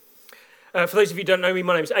For those of you who don't know me,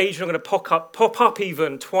 my name's Adrian. I'm going to pop up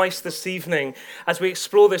even twice this evening as we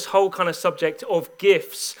explore this whole kind of subject of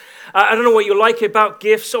gifts. I don't know what you like about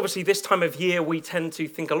gifts. Obviously, this time of year, we tend to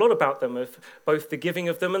think a lot about them, of both the giving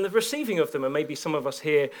of them and the receiving of them. And maybe some of us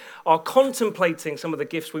here are contemplating some of the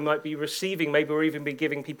gifts we might be receiving. Maybe we're even be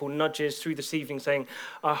giving people nudges through this evening saying,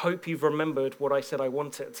 I hope you've remembered what I said I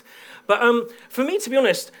wanted. But for me, to be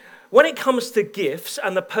honest, when it comes to gifts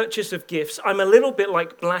and the purchase of gifts, I'm a little bit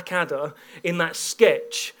like Blackadder in that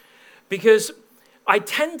sketch, because I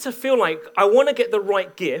tend to feel like I want to get the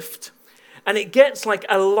right gift, and it gets like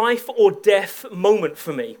a life or death moment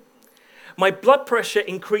for me. My blood pressure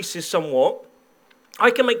increases somewhat. I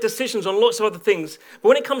can make decisions on lots of other things, but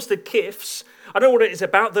when it comes to gifts, I don't know what it is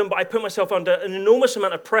about them, but I put myself under an enormous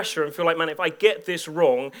amount of pressure and feel like, man, if I get this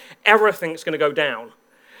wrong, everything's going to go down.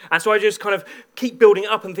 And so I just kind of keep building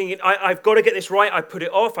up and thinking, I've got to get this right. I put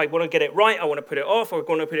it off. I want to get it right. I want to put it off. I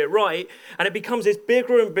want to put it right. And it becomes this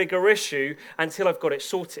bigger and bigger issue until I've got it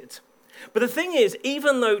sorted. But the thing is,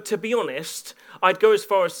 even though, to be honest, I'd go as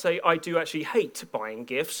far as to say I do actually hate buying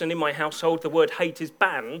gifts, and in my household the word hate is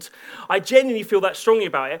banned, I genuinely feel that strongly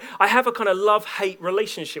about it. I have a kind of love-hate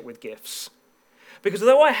relationship with gifts. Because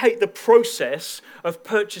although I hate the process of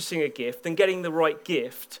purchasing a gift and getting the right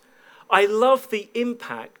gift, I love the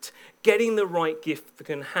impact getting the right gift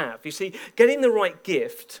can have. You see, getting the right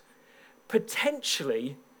gift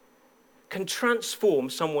potentially can transform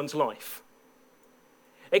someone's life.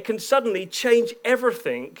 It can suddenly change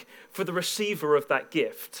everything for the receiver of that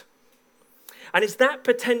gift. And it's that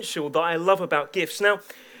potential that I love about gifts. Now,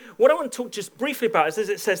 what I want to talk just briefly about is, as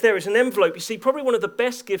it says there, is an envelope. You see, probably one of the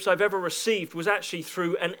best gifts I've ever received was actually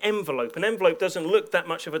through an envelope. An envelope doesn't look that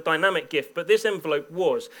much of a dynamic gift, but this envelope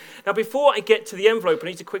was. Now, before I get to the envelope, I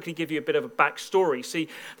need to quickly give you a bit of a backstory. See,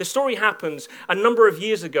 the story happens a number of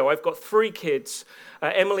years ago. I've got 3 kids,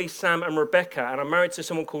 Emily, Sam, and Rebecca, and I'm married to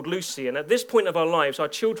someone called Lucy. And at this point of our lives, our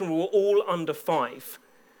children were all under 5.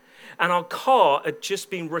 And our car had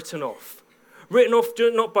just been written off. Written off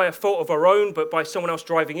not by a fault of our own, but by someone else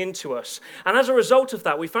driving into us. And as a result of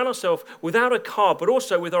that, we found ourselves without a car, but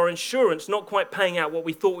also with our insurance not quite paying out what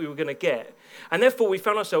we thought we were going to get. And therefore, we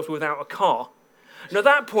found ourselves without a car. And at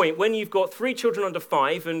that point, when you've got 3 children under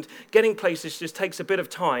 5 and getting places just takes a bit of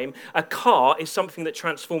time, a car is something that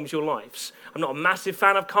transforms your lives. I'm not a massive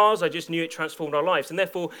fan of cars, I just knew it transformed our lives. And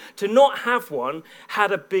therefore, to not have one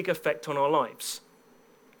had a big effect on our lives.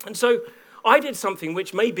 And so I did something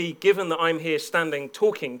which maybe, given that I'm here standing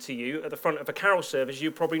talking to you at the front of a carol service,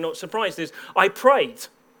 you're probably not surprised, is I prayed.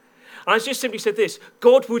 And I just simply said this: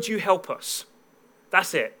 God, would you help us?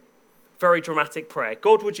 That's it. Very dramatic prayer.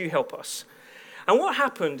 God, would you help us? And what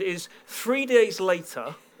happened is 3 days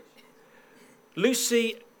later,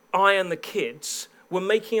 Lucy, I, and the kids were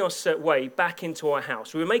making our way back into our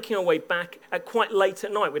house. We were making our way back at quite late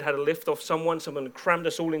at night. We'd had a lift off someone had crammed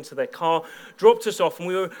us all into their car, dropped us off, and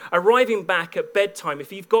we were arriving back at bedtime.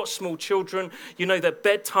 If you've got small children, you know that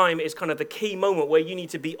bedtime is kind of the key moment where you need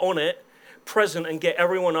to be on it, present, and get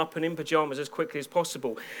everyone up and in pajamas as quickly as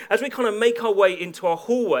possible. As we kind of make our way into our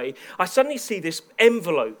hallway, I suddenly see this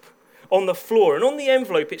envelope on the floor, and on the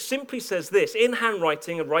envelope it simply says this, in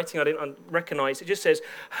handwriting, and writing I didn't recognize, it just says,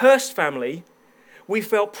 Hurst family, we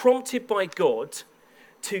felt prompted by God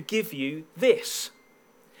to give you this.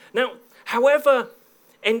 Now, however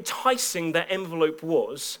enticing that envelope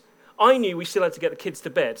was, I knew we still had to get the kids to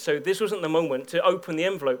bed. So this wasn't the moment to open the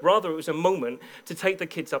envelope. Rather, it was a moment to take the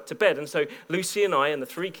kids up to bed. And so Lucy and I and the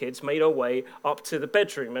 3 kids made our way up to the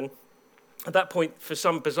bedroom. And at that point, for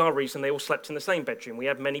some bizarre reason, they all slept in the same bedroom. We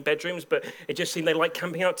had many bedrooms, but it just seemed they liked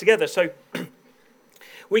camping out together. So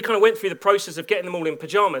we kind of went through the process of getting them all in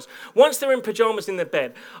pajamas. Once they're in pajamas in their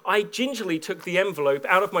bed, I gingerly took the envelope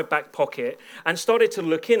out of my back pocket and started to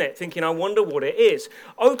look in it, thinking, I wonder what it is.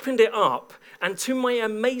 Opened it up, and to my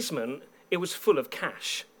amazement, it was full of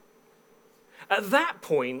cash. At that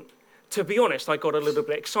point, to be honest, I got a little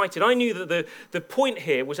bit excited. I knew that the point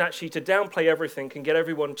here was actually to downplay everything and get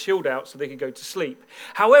everyone chilled out so they could go to sleep.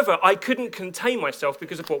 However, I couldn't contain myself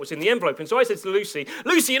because of what was in the envelope. And so I said to Lucy,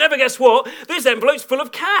 you never guess what? This envelope's full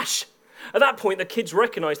of cash. At that point, the kids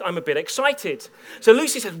recognized I'm a bit excited. So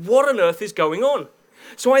Lucy said, what on earth is going on?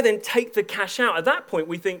 So I then take the cash out. At that point,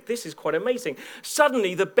 we think this is quite amazing.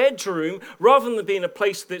 Suddenly, the bedroom, rather than being a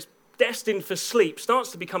place that's destined for sleep starts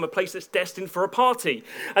to become a place that's destined for a party.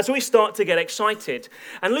 And so we start to get excited.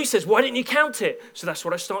 And Lou says, why didn't you count it? So that's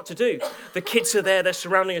what I start to do. The kids are there, they're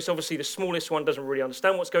surrounding us. Obviously, the smallest one doesn't really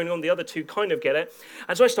understand what's going on. The other two kind of get it.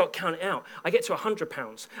 And so I start counting out. I get to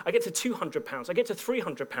 £100. I get to £200. I get to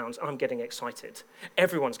 £300, and I'm getting excited.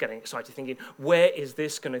 Everyone's getting excited, thinking, where is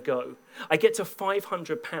this going to go? I get to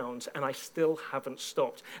 £500, and I still haven't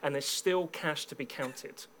stopped. And there's still cash to be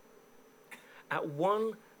counted. At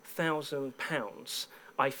 £1,000,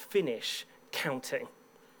 I finish counting.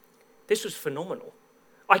 This was phenomenal.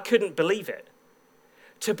 I couldn't believe it.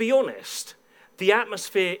 To be honest, the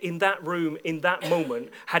atmosphere in that room, in that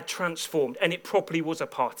moment, had transformed, and it properly was a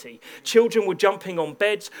party. Children were jumping on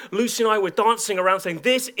beds. Lucy and I were dancing around saying,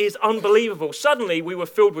 this is unbelievable. Suddenly, we were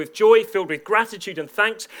filled with joy, filled with gratitude and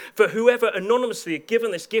thanks for whoever anonymously had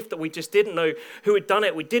given this gift that we just didn't know who had done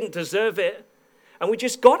it. We didn't deserve it, and we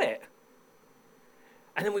just got it.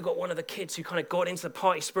 And then we got one of the kids who kind of got into the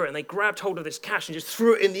party spirit, and they grabbed hold of this cash and just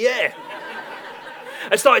threw it in the air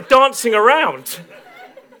and started dancing around.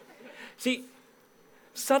 See,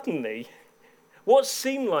 suddenly, what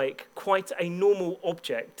seemed like quite a normal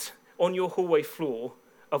object on your hallway floor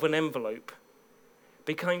of an envelope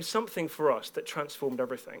became something for us that transformed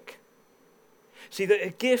everything. See, that a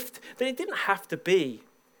gift, that it didn't have to be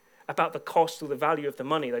about the cost or the value of the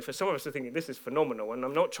money, though for some of us are thinking, this is phenomenal, and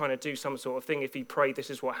I'm not trying to do some sort of thing, if you pray, this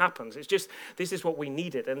is what happens. It's just, this is what we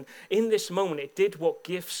needed. And in this moment, it did what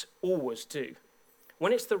gifts always do.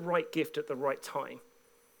 When it's the right gift at the right time.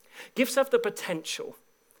 Gifts have the potential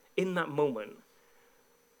in that moment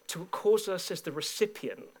to cause us as the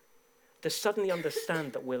recipient to suddenly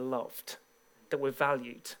understand that we're loved, that we're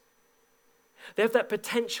valued. They have that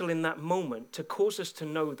potential in that moment to cause us to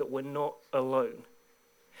know that we're not alone.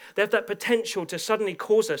 They have that potential to suddenly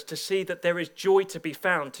cause us to see that there is joy to be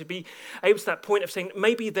found, to be able to that point of saying,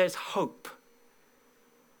 maybe there's hope.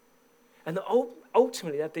 And that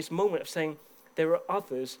ultimately they have this moment of saying, there are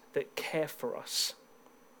others that care for us.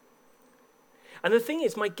 And the thing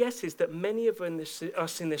is, my guess is that many of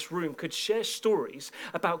us in this room could share stories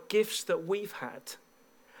about gifts that we've had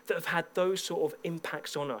that have had those sort of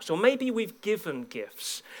impacts on us. Or maybe we've given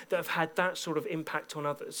gifts that have had that sort of impact on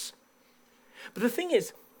others. But the thing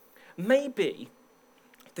is, maybe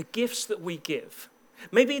the gifts that we give,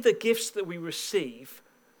 maybe the gifts that we receive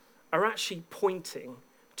are actually pointing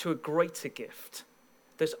to a greater gift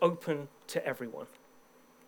that's open to everyone.